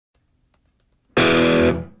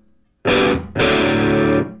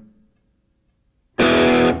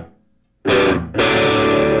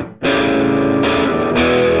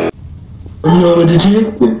No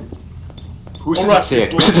detective. Who's the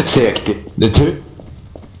detective? Who's the detective? The two.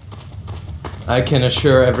 I can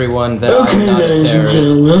assure everyone that I'm Okay, not a ladies and terrorist.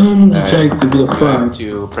 gentlemen, detective the You have front.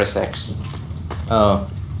 to press X. Oh.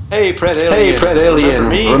 Hey, Pred Alien. Hey, Pred Alien.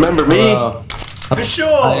 Remember me? Hello. For I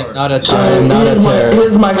sure! am not a So terrorist.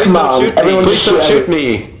 here's my Please don't command. shoot me. Everyone Please just don't shoot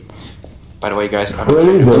me. By the way, guys, I'm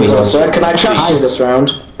Please don't. Sir, can I trust you this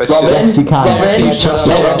round? Let's Robin? just- Yes, you can. Robin? Yes, trust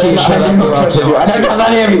you me. can. Robin, I don't trust you. I don't trust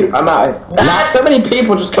any of you. I'm out. So many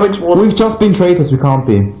people just coming towards me. We've just been traitors, we can't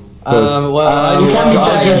be. You can be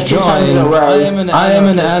traitors 2 times in a row. I am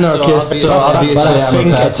an anarchist, so obviously I'm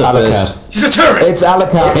a pacifist. He's a terrorist! It's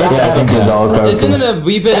Alaka. Isn't it a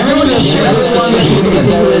wee bit? Everyone just shoot everyone because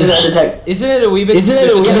he was a detective. Isn't it a wee bit? Isn't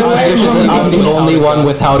it a wee bit suspicious that I'm the only one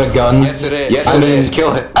without a gun? Yes, it is. Yes, it is.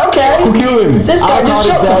 Kill him. Okay. Kill him. This guy just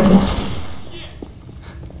shot him.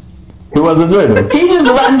 Who was the traitor? He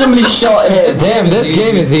just randomly shot him. Damn, this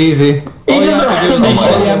game is easy. He All you just have to do randomly is all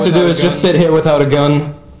shot you him. have to do is just sit here without a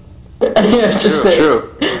gun. Yeah, just sit. True.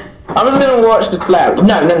 I'm just gonna watch the play.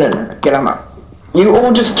 No. Get him up. You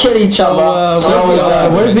all just kill each other.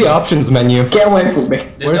 Where's the options menu? Get away from me.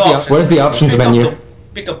 There's no options. Where's the options menu?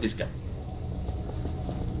 Pick up this guy.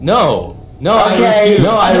 No, Okay.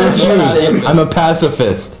 I refuse. I'm a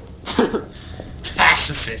pacifist.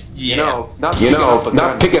 Pacifist, yeah. Not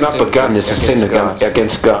picking up a gun is a sin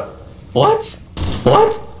against God. What?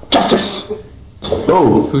 What? Justice.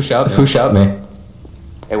 Oh. Who shot me?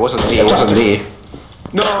 It wasn't me. It wasn't me.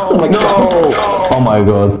 Oh my God. Oh my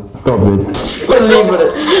god. Stop it. It's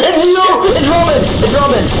Robin. It's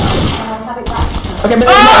Robin. Okay, maybe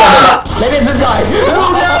it's not Robin. Maybe it's this guy.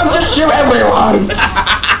 Oh no! Just shoot everyone.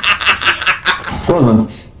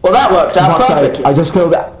 Well, that worked out perfectly. I just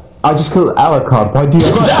killed Alaka. Why do you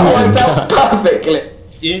That worked out perfectly.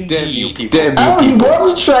 Indeed. Oh, he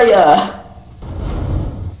was a traitor.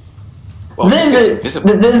 Well,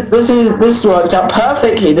 This worked out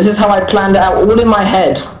perfectly. This is how I planned it out, all in my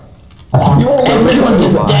head. Everyone's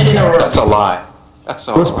just dead in a row. That's a lie. That's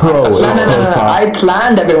all. What's pro? That's all. No. I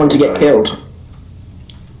planned everyone to get killed.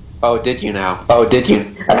 Oh, did you now? Oh, did you?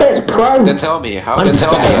 Okay, it's pro. Then tell me how. Then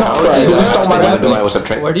tell me how. did You stole my weapon. I was a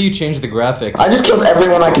traitor. Where do you change the graphics? I just killed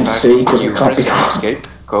everyone I could see because you can't press be. escape.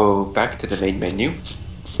 Go back to the main menu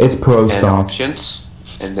It's pro and stop. options,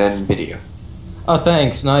 and then video. Oh,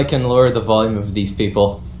 thanks. Now I can lower the volume of these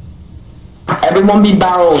people. Everyone be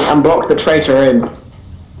barrels and block the traitor in.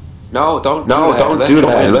 No, don't do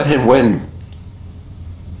that. Let him win.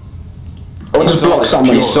 Or just block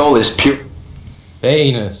someone. His soul is pure.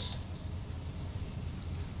 Penis.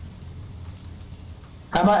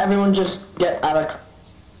 How about everyone just get Alec?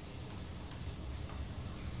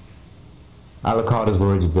 Alaka is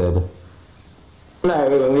already dead.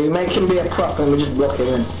 No, we make him be a prop and we just block him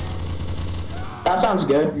in. That sounds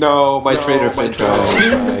good. No, my traitor friend died.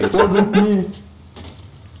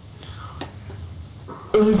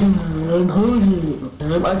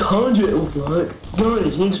 I told you it would work.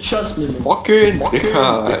 Guys, you need to trust me. Walking the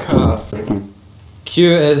car.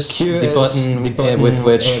 Q is the button with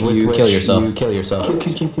which you kill yourself.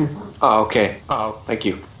 Oh, okay. Oh, thank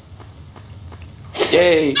you.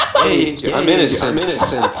 Yay! Yay! I'm innocent.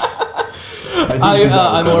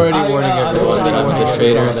 I'm already warning everyone that I'm the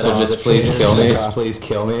traitor, so just please kill me. Please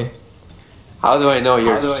kill me. How do I know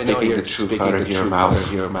you're speaking the truth out of your mouth?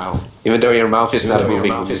 Even though your mouth is not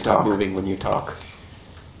moving when you talk.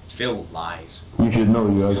 It's filled with lies. You should know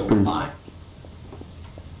you are true.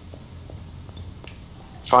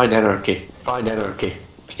 Find anarchy.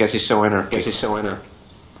 Because he's so anarchy.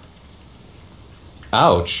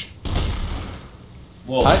 Ouch.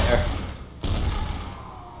 Whoa. Hi.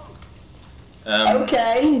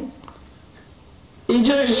 Okay. He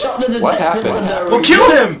just shot the detective. What happened? with a Well, kill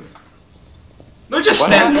him! No, just What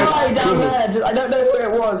stand The there. guy down there. I don't know who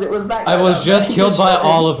it was. It was that guy. I was down there. just He killed by shot him.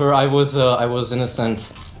 Oliver. I was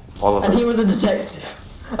innocent. And he was a detective.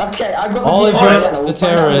 Okay, I got the Oliver, detective. the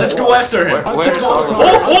terrorist. Let's go after him. Where's Oliver?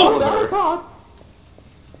 Oh!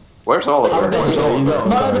 Where's Oliver?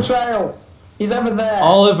 Follow the trail. He's over there.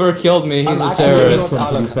 Oliver killed me. He's a terrorist.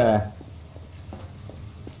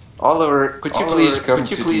 Oliver, could you please come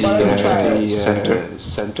to the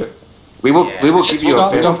center? We will give you a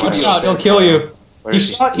Stop, fair don't kill you. Where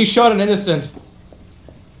is He shot an innocent.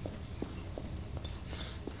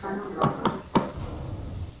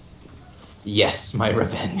 Yes, my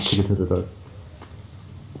revenge. We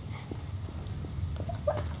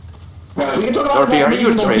can talk about Dorothy, that are you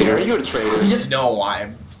a reasonable traitor? people. Are you a traitor? You just No,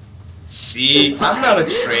 I'm... See? I'm not a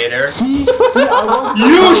traitor.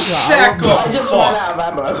 You sack I of just ran fuck! out of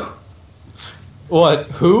ammo. What?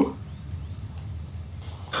 Who?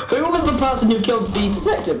 Who was the person who killed the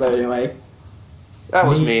detective anyway? That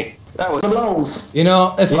was me. That was the lols. You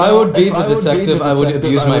know, if I would be the detective, I would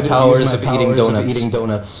abuse my powers of eating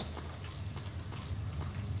donuts.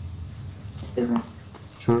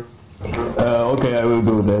 Sure. Okay, I will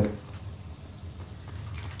do that.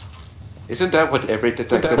 Isn't that what every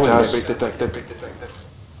detective does?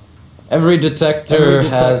 Every detector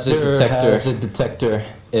has a detector.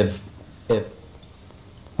 If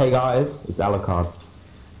Hey guys, it's Alucard.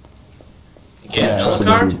 Again,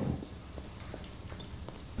 Alucard?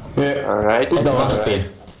 Yeah. Alright. It must be.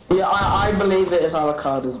 Yeah, I believe it is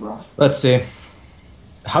Alucard as well. let's see.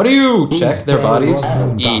 How do you check their bodies?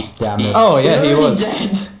 E. Damn it. Oh yeah, he was.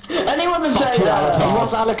 Dead. And he wasn't traitor. He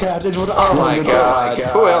was Alucard. It was Oh my god.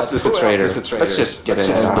 Who else is a traitor? Let's just get it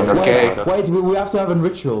inside, okay? Wait, we have to have a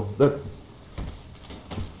ritual. Look.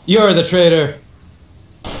 You're the traitor.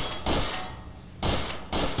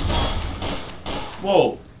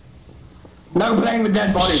 Whoa. No playing with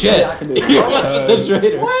dead bodies. Shit. I can do He that. was the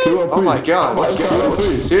traitor. Oh my god. What's going on?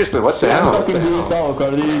 Seriously, what the I'm hell? talking to you,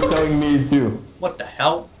 Alucard. He's telling me it's you. What the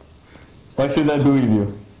hell? Why should I believe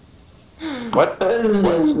you? What?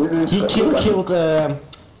 He killed them.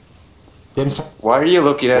 Why are you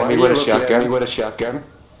looking at me with a shotgun?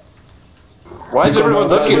 Why is everyone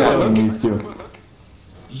looking at me?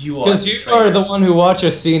 You are Because the you traitor. are the one who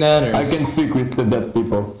watches scene I enters. can speak with the dead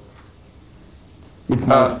people. It's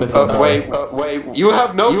my special power. Wait. You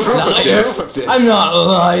have no proof of this. I'm not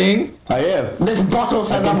lying. I have. This bottle I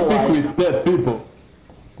says can otherwise. speak with dead people.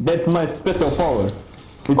 That's my special power. It's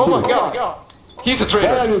Oh my true. god. He's a Why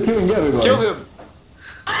are traitor. you killing everybody? Kill him.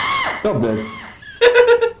 Stop that.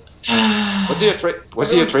 Was he a traitor?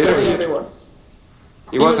 Was he a traitor? Everyone.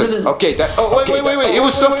 He wasn't. Okay, that. Oh, wait. It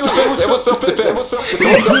was self-defense. It was self-defense. I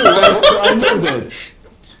knew that.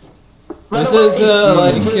 This is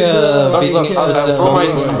like being I'll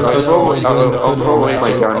throw away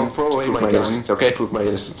my gun. Prove my innocence, okay? Prove my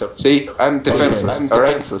innocence. See, I'm defenseless,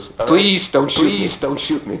 alright? Please don't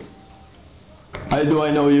shoot me. How do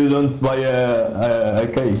I know you don't buy a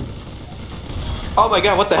case? Oh my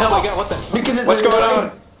god, what the hell? What's going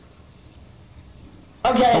on?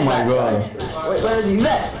 Okay. Oh my god. Wait, where is he?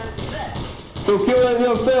 There. So kill him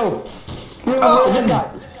yourself! Kill This him!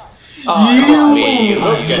 guy. Oh, me.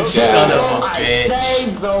 Look at Son that. of a I bitch.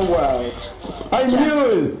 saved the world. I knew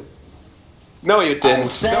it! No, you I didn't.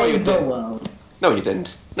 saved the world. No, you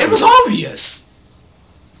didn't. It was obvious.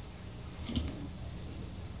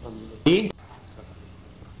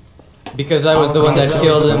 because I was the one that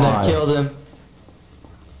killed him.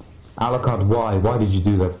 Alucard, why? Why did you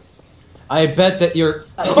do that? I bet that you're.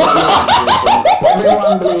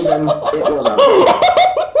 Everyone believed him. It was us.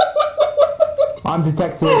 I'm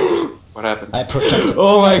detective. What happened?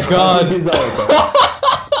 Oh my god! This is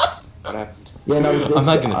Alucard. What happened? Yeah, no, I'm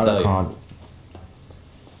not gonna tell you. you.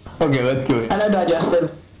 Okay, let's do it. Hello,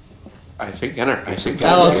 Digestive. I think Alucard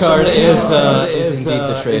Alucard is indeed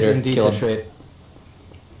the traitor. Killed him.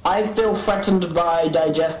 I feel threatened by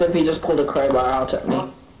Digestive. He just pulled a crowbar out at me.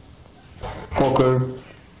 Fucker.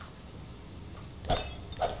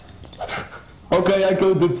 Okay, I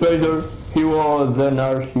killed the traitor. He was an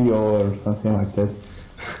archie or something like that.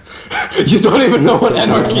 You don't even know what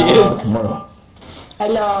anarchy is.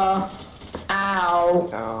 Hello. Ow.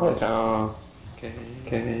 Oh, okay.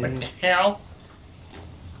 What the hell?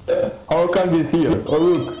 How come this here? Oh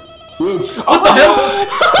look. Look. What the hell?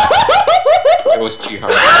 It was too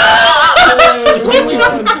hard.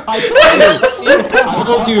 I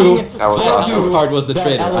told you. That was awesome. Alucard was the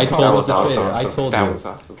traitor. I That told was awesome. I told That you. was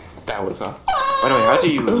awesome. That was awesome. By the way, how do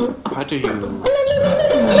you access your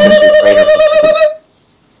trainer?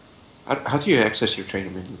 How do you access your trainer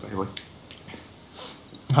menu? By the way,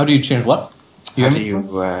 How do you change what? how do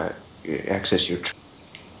you access your?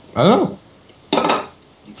 I don't know. You By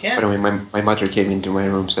the can't. way, my mother came into my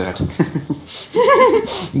room, said,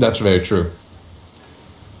 That's very true.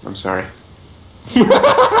 "I'm sorry."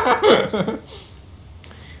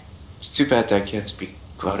 It's too bad that I can't speak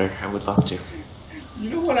louder. I would love to. You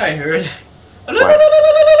know what I heard?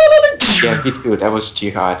 Yeah, me too. That was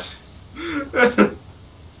jihad.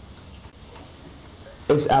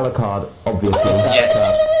 It's Alucard, obviously.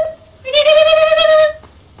 Yeah.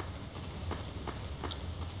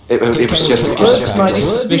 It was just a Well, it's guess. mighty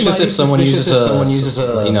suspicious if someone uses a,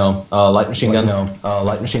 you know, light machine gun. No,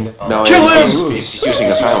 Kill he's using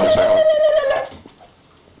a silencer.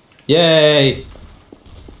 Yay!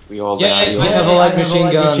 We all Yay! died. I have a light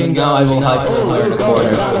machine gun. Now I will hide somewhere in a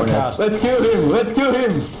corner. Let's kill him! Let's kill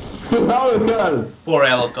him! Kill Alucard! Poor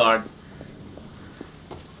Alucard.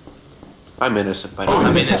 I'm innocent, by the way.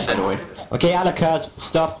 I'm innocent. By the way. Okay, Alucard,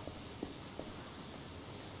 stop.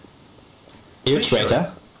 You Pretty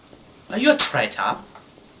traitor. Are you a traitor?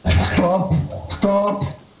 Stop! Stop!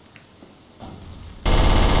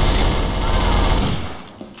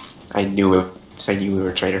 I knew it. So I knew we were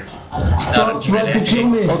a traitor. Stop trying to kill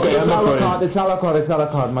me! Okay, It's I'm not Alucard, going. it's Alucard, it's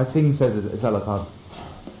Alucard. My thing says it's Alucard.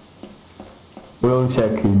 We'll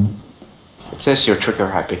check him. It says you're trigger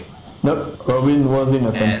happy. No, Robin was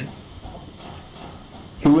innocent. And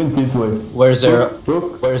He went this way. Where's there?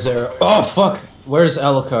 Look, Where's there? Oh fuck! Where's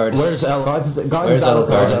Alucard? Where's Alucard? Where's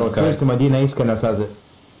Alucard? Seriously, to my DNA scanner says it.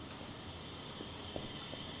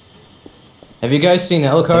 Have you guys seen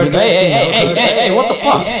Alucard? Hey! What the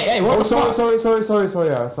fuck? Hey, what the fuck?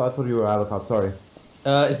 Sorry. I thought you were Alucard, sorry.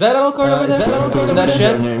 Is that Alucard over there? Is that Alucard In that over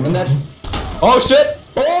shit? there? In that? Oh shit!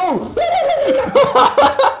 Oh!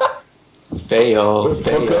 Fail.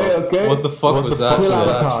 okay. What the fuck was that? Kill shit?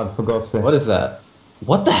 Alucard, for God's sake. What is that?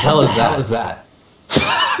 What the hell is that?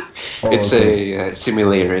 It's a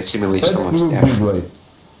simulator. It simulates someone's death.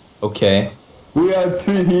 Okay. We are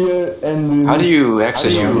three here and... How do you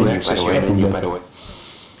access your menu, by the way?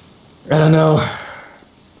 I don't know.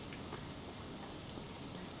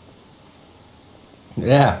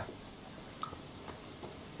 Yeah.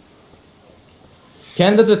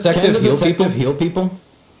 Can the detective heal people?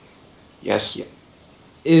 Yes.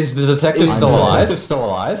 Is the detective still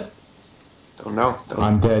alive? Don't know.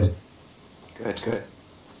 I'm dead. Good.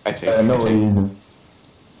 I think. no, he isn't.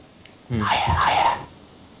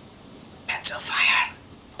 pencil fire.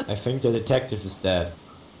 I think the detective is dead.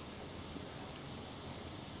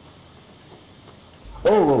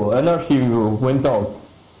 Oh, anarchy went out.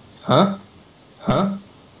 Huh?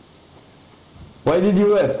 Why did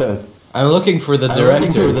you left us? I'm looking for the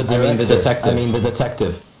director. I mean the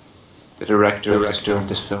detective. The director of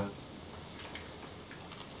this film.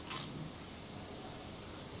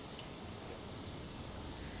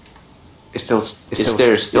 Is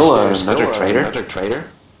there still another traitor?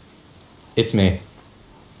 It's me.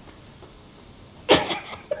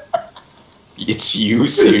 It's you,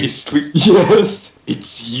 seriously? Yes.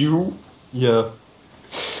 It's you? Yeah.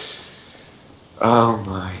 Oh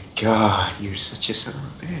my god, you're such a son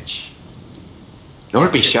of a bitch.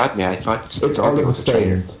 Norby shot me, I thought It's all Norby the was a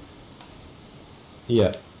traitor. same.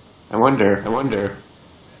 Yeah. I wonder.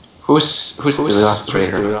 Who's the last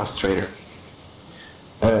traitor? All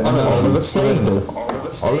of us saying this.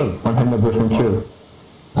 All of 100% true.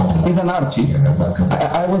 He's an Archie.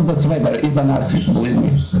 I was the traitor. He's an Archie. Believe me.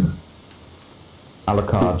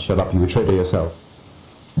 Alucard, shut up, you betrayed yourself.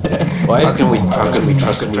 How can we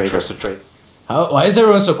trust a traitor? Why is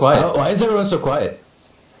everyone so quiet?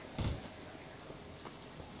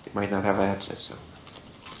 It might not have a headset, so.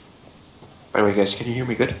 By the way, guys, can you hear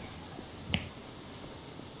me good?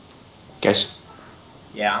 Guys,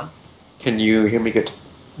 Yeah. can you hear me good?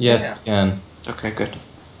 Yes, Yeah. you can. Okay, good.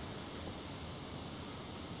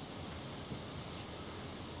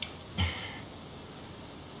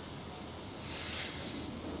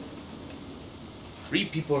 Three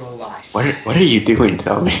people are alive. What are you doing,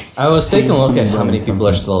 tell me? I was taking a look at how many people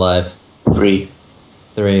are still alive. Three.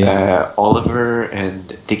 Oliver and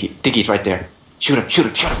Diggy. Diggy's right there. Shoot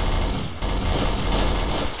him!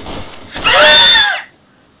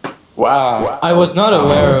 Wow. I was not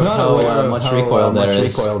aware of how much recoil there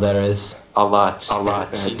is. A lot.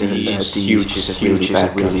 It's huge. It's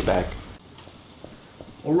really bad.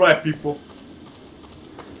 Alright, people.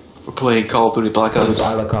 We're playing Call of Duty Black Ops.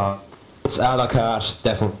 Alucard. It's Alucard,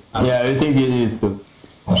 definitely. Yeah, I think it is too.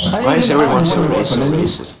 Why is everyone so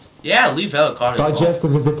racist? Yeah, leave Alucard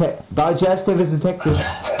alone. Digestive is detective.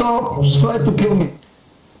 Stop! Try to kill me.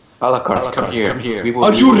 Alucard, come here. We will,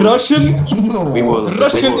 Are you Russian? We will.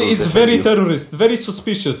 Russian we will is defend very you. terrorist, very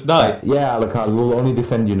suspicious. Die. Yeah, Alucard, we'll only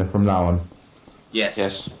defend you from now on. Yes.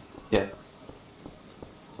 Yes. Yeah.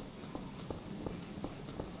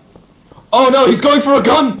 Oh no, he's going for a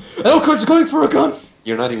gun! Alucard's going for a gun!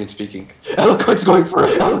 You're not even speaking. Alucard's going for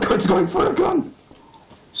a gun!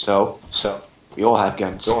 So we all have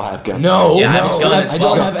guns. No, Yeah, I have a gun as I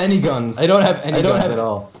well. don't have any guns. I don't have any guns at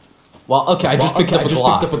all. Well, okay, I just picked up a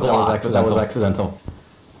Glock. That was accidental.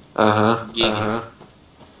 Gigging.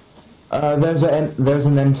 There's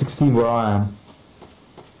an M16 where I am.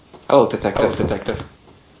 Hello, detective.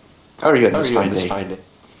 How are you on this fine day?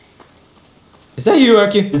 Is that you,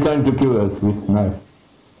 Arky? He's trying to kill us with a knife.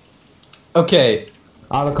 Okay,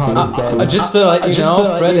 Alucard is dead. just to let you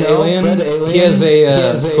know, Fred Alien, he has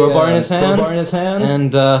a crowbar in his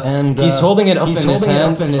hand, and he's holding it up in his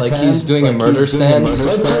hand like he's doing a murder stand.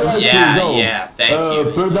 Yeah, thank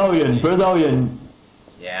you. Berdalian,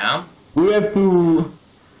 Yeah. we have to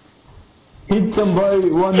hit somebody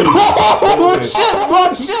one.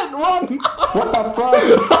 Oh shit! Run! What the fuck?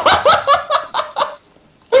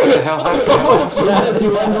 the hell happened? You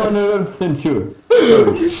 100% sure.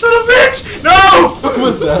 You son of a bitch! No! What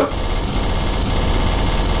was that?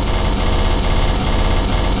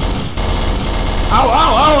 Ow, ow,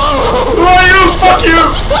 ow, ow! Who are you? Fuck you!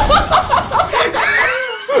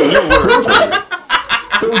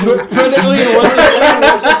 Fred Alien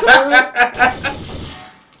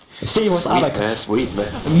See what's Alaka. Sweet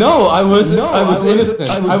man. No, I was innocent.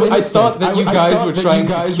 I thought that you guys were trying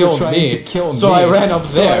to kill me, so I ran up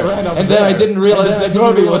there, and then I didn't realize that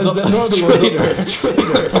Norby was a traitor.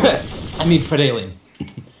 I mean, Fred Alien.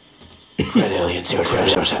 Fred Alien's yours.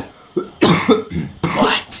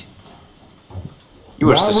 What? You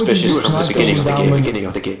were suspicious from the beginning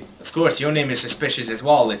of the game. Of course, your name is suspicious as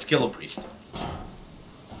well. It's Killer Priest.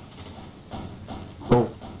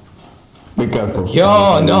 Be careful.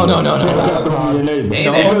 Yo, no. Hey No,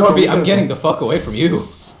 there. Norby, I'm getting the fuck away from you.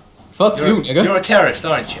 Fuck you, nigga. You're a terrorist,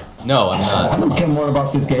 aren't you? No, I'm I not. don't care more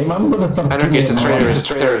about this game. I'm gonna start Anarchist and killing traitor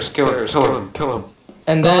is terrorist. Kill him.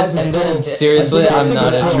 And then, seriously, I'm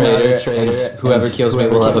not a traitor, and whoever kills me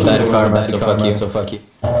will have a bad karma, so fuck you.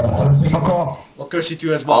 Fuck off. We'll curse you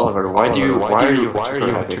too as well. Oliver, why are you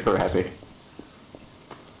super happy?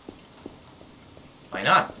 Why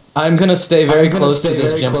not? I'm gonna stay very close to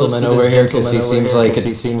this gentleman over here because he seems like a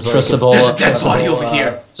trustable There's a dead body over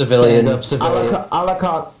here. civilian.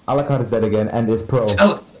 Alakar is dead again and is pro.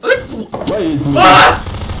 Oh, Wait,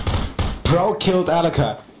 ah! Bro killed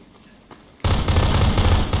Alaka.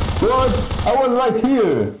 what? I was right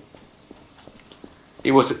here.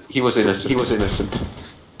 He was innocent.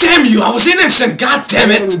 Damn you! I was innocent. God damn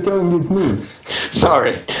You're it! telling it's me.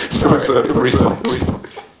 Sorry. It was a reflex.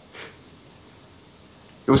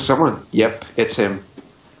 It was someone. Yep, it's him.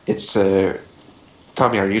 It's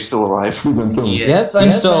Tommy, are you still alive? You can kill me. Yes,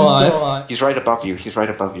 I'm still alive. He's right above you.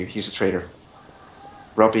 He's a traitor.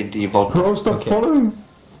 Robbing the vault. Pro, stop following.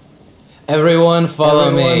 Everyone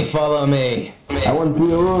follow me. Follow me. I want to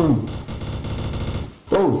be alone.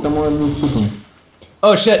 Oh, someone is shooting.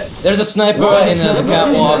 Oh shit, there's a sniper in the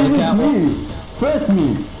catwalk. Me. Press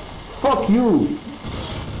me. Fuck you.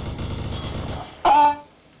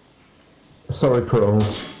 Sorry, Pro.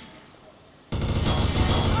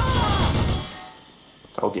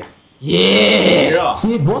 Told ya. Yeah.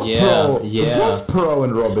 See, it was Yeah, Pro. yeah. It was Pro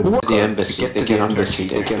and Robin. The embassy. They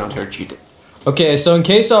cannot hurt you. Okay, so in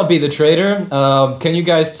case I'll be the traitor, can you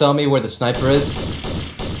guys tell me where the sniper is?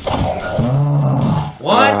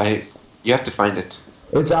 What? You have to find it.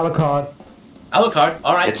 It's Alucard. Alucard.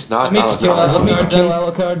 All right. It's not Let me kill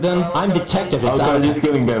Alucard. Alucard then. I'm detective. It's Alucard Alaka. is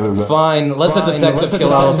killing everyone. Fine, let the detective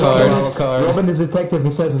kill Alucard. Robin is detective,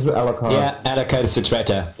 he says it's Alucard. Yeah, Alaka is the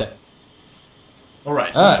traitor. All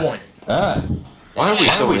right. Ah. Who's point? Why are we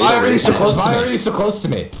so Why are you so close to Why me? are you so close to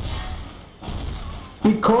me?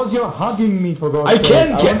 Because you're hugging me for God's I sake.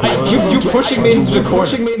 can't get. You pushing me into the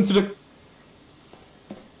corner.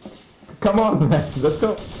 Come on, man. Let's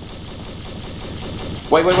go.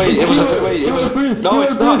 Wait, it was Priest. No,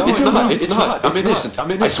 it's not. I'm innocent.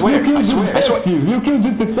 I swear. You killed the detective. You killed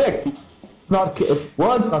the detective. It's not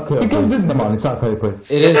what? Not Killer Priest. Come on, it's not Killer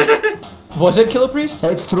Priest. It is. Was it Killer Priest?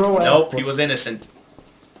 It's throw Nope. He was innocent.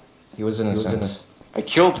 He was innocent. I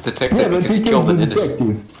killed the detective Yeah, but because he he killed the an innocent.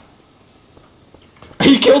 detective.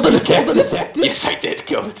 He killed the detective? Yes, I did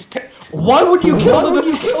kill the detective. Why would you kill the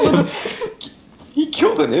detective? He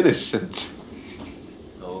killed an innocent.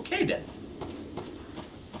 Okay then.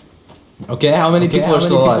 Okay, how many people are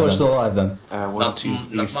still alive then? 1, Not- 2,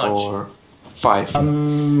 3, not much. 4, 5.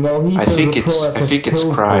 Well, he I says think the it's- pro I think it's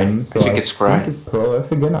killed Cry. him, I think it's Cry. I think it's Pro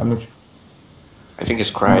F again. I'm not sure. I think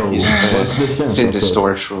it's Cry. No. He's in the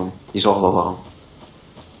storage room. He's all alone.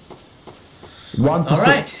 1 to All 6.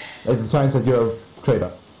 right. It's a chance that you're a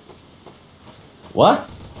traitor. What?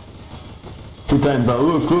 2 times now.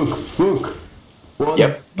 Look. 1.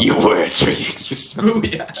 Yep, you were a traitor. You son of a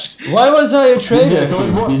Booyah. Why was I a traitor? Yeah,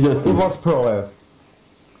 so it was Pro F.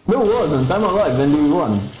 No, it wasn't. I'm alive. Then you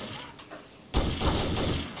won.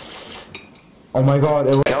 Oh my God!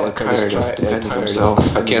 It was I'm tired of defending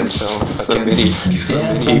himself against so many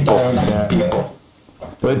people.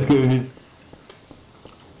 Let's go.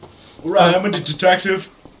 All right. I'm a detective.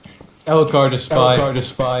 Alucard is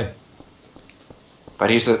spy. But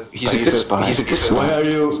he's a good spy. Why are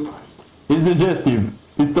you? He's suggestive.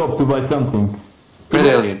 He stopped to buy something. Red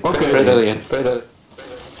alien. Okay. Red alien.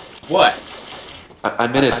 What?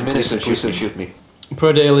 I'm innocent. Please don't shoot me.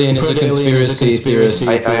 Pred Alien is a conspiracy theorist.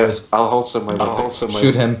 I'll hold some my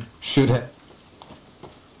weapon. Shoot him.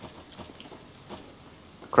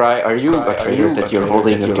 Cry, are you a traitor that you're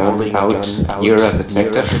holding a gun out? You're a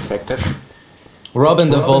detective. Robin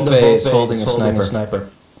the Volpe is holding a sniper.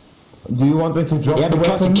 Do you want me to drop Yeah, the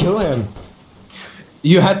because to weapon? kill him.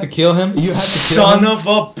 You had to kill him? You had to kill Son him? of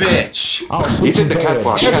a bitch! Oh, He's in the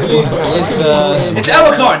catwalk. It's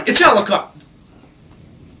Alucard! It's Alucard!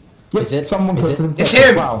 Yep, Is it? Someone Is put it? it? It's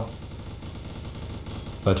him! Wow.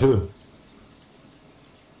 But who?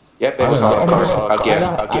 Yep, it was all Oh my God.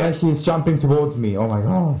 again. And she's jumping towards me. Oh my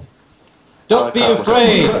god. Don't be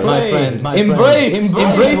afraid, my friend.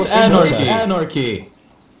 Embrace anarchy. Anarchy.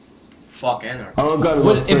 Fuck Anarchy. Oh god.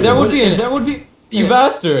 What, if there would be you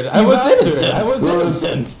bastard! I was innocent. I was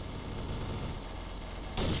innocent.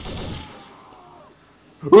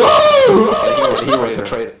 He was a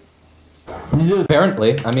traitor.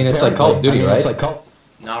 Apparently, I mean it's like Call of Duty, right? It's like Call.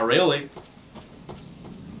 Not really.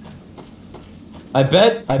 I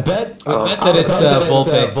bet that it's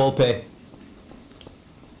Volpe. Volpe.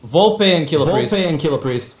 Volpe and Killer Volpe Priest. and Killer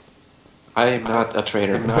Priest. I am not a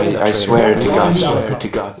traitor. I swear to God. Swear to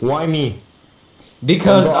God. Why me?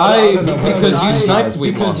 Because you sniped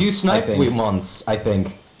me Because once, you I sniped think. me once, I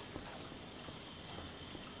think.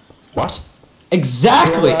 What?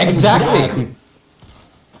 Exactly.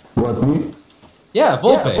 What, me? Yeah,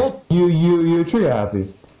 Volpe. You're trigger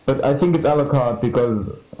happy. But I think it's Alucard because,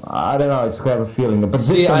 I don't know, I just have a feeling. But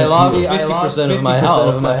See, I lost 50% of my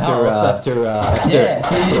health after Yeah,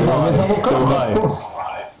 see, it's Alucard, of course.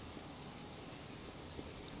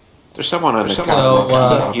 There's someone on the So,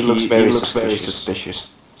 catwalk. He looks very suspicious.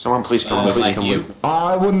 Someone please come with me. Like you.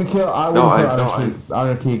 I wouldn't kill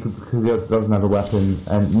Anarchy because he doesn't have a weapon,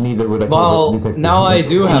 and neither would I kill Well, Detective. now I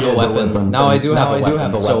do have a Yeah, weapon. Now I do have a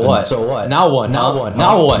weapon. So what? So what? Now what? Now huh? what?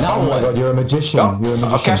 Now what? Oh my god, you're a magician. You're a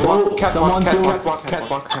magician. Catwalk.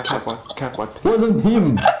 Wasn't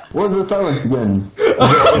him. What's the silence again?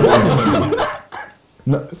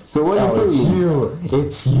 No, so what are you doing?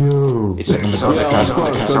 It's you. He's on the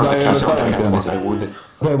catwalk. I wounded.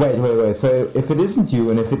 Wait. So if it isn't you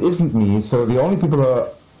and if it isn't me, so the only people who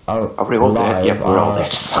are we all dead? alive Yep, we're all are dead.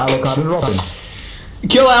 Alucard and Robin.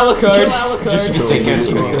 Kill Alucard. Just to be safe.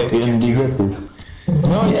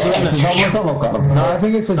 No, I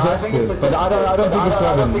think it's suggestive, but I don't think it's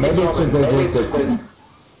Robin. Maybe it's suggestive.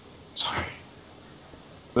 Sorry.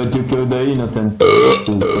 But you killed the innocent,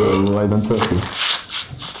 so I don't trust you.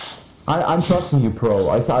 I'm trusting you, Pro.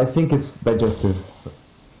 I think it's digestive.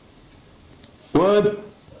 What?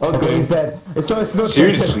 Okay, he's dead. It's not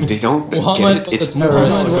Seriously, they don't Muhammad get it. was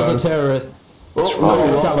a terrorist.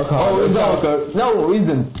 Muhammad was a terrorist. It's Alucard. No, he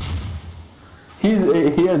isn't. He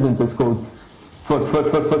hasn't. It's called. Fuck.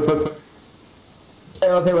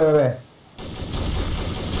 Okay, wait.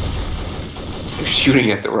 You're shooting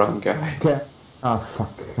at the wrong guy. Okay. Ah,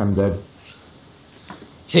 fuck. I'm dead.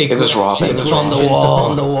 Take It was Robin. Take It was it on the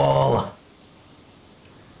On the wall. wall.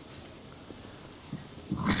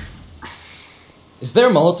 Is there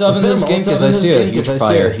a Molotov in this game? Because I see a huge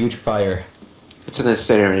fire. Huge fire. It's an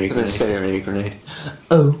incendiary grenade.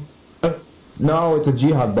 Oh. No, it's a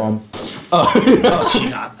jihad bomb. Oh.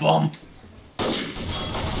 Jihad bomb.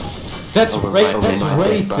 That's racist.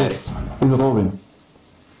 Racist. Who's Robin?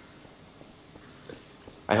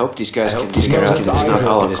 I hope these guys can figure out that it's not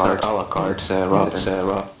Alucard. It's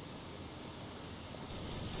Robin.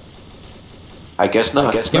 I guess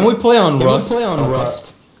not. Can we play on Rust?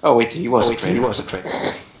 Rust. Oh wait, he was a traitor.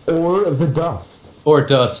 Or the dust. Or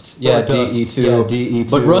Dust? Yeah, Or Dust. DE2. Yeah, DE2.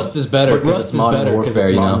 But Rust is better because it's modern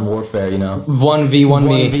warfare, you know. Warfare, you know. 1v1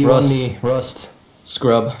 me, Rust, Rust.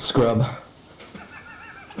 Scrub.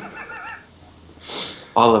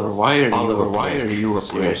 Oliver, why are you up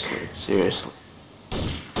here? Seriously.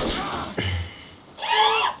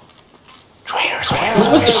 Traitors.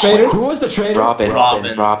 Who was the traitor? Who was the traitor? Robin.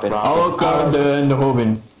 Alucard and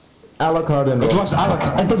Robin. Alucard and Robin. It was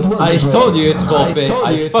Alucard. I thought it was I Robin. told you it's Volpe.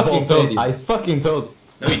 I fucking told you. I fucking told.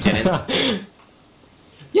 No, you didn't.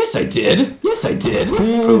 Yes, I did. Yes, I did.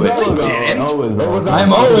 Prove it. You didn't.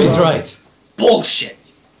 I'm always right. Bullshit.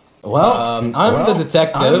 Well, I'm the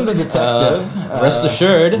detective. Rest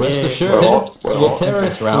assured. Tips will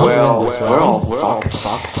terrorist round. Well, we're all fucked.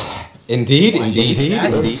 Indeed.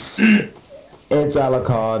 It's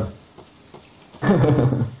Alucard.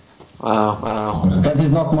 Wow. That is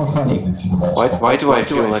not more funny. Why do I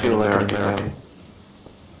feel like an American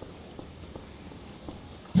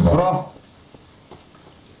now? Ross,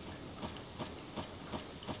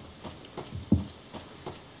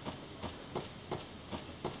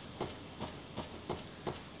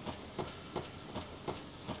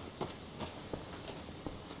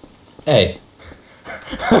 Hey.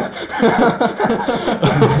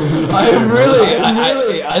 I am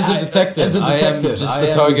really, as a detective, I am just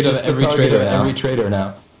the target of every traitor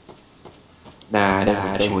now.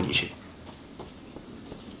 Nah, you should.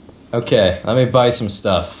 Okay, let me buy some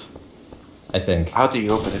stuff. I think. How do you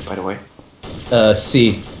open it, by the way?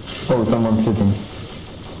 C. Oh, someone's shooting.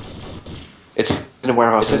 It's in a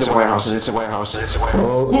warehouse. It's a warehouse. It's a warehouse. It's a warehouse.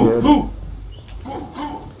 Oh,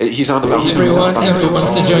 He's on the mountain. Everyone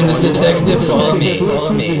wants to join the detective. Follow me.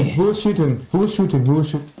 Follow me. Who's shooting? Who's shooting? Who's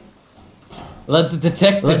shooting? Let the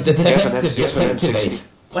detective Detective.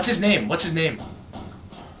 What's his name? What's his name?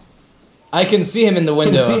 I can see him in the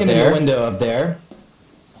window up there.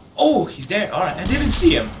 Oh, he's there. Alright, I didn't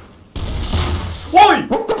see him. Why?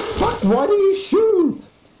 What the fuck? Why did you shoot?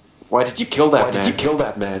 Why did you kill that man? Why did you kill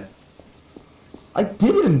that man? I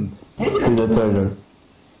didn't. Detective.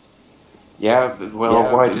 Yeah, well,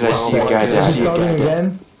 why did I see a guy die? Starting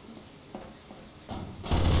again.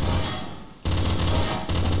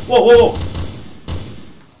 Whoa, whoa, whoa.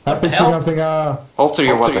 Happy hell? Holster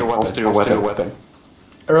your weapon. Holster your weapon.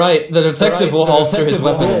 Right, the detective will holster his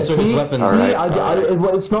weapon. Alright.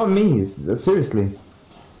 It's not me. Seriously.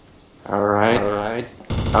 Alright.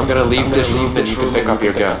 I'm gonna leave this room and you can pick up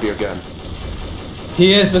your gun.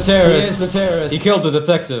 He is the terrorist. He killed the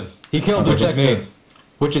detective.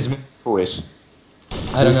 Which is me. Who is?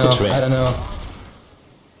 I don't know.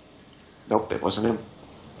 Nope, it wasn't him.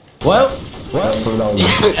 Well, I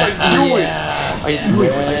knew it! It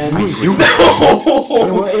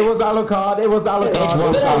was Alucard. It was Alucard.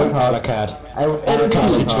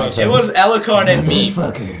 It was Alucard and me.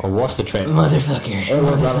 Or what's the trend? motherfucker.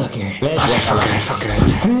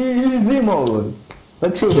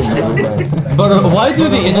 Let's shoot him. But why do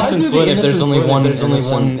the innocents win if there's only one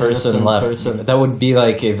innocent person left? That would be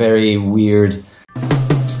like a very weird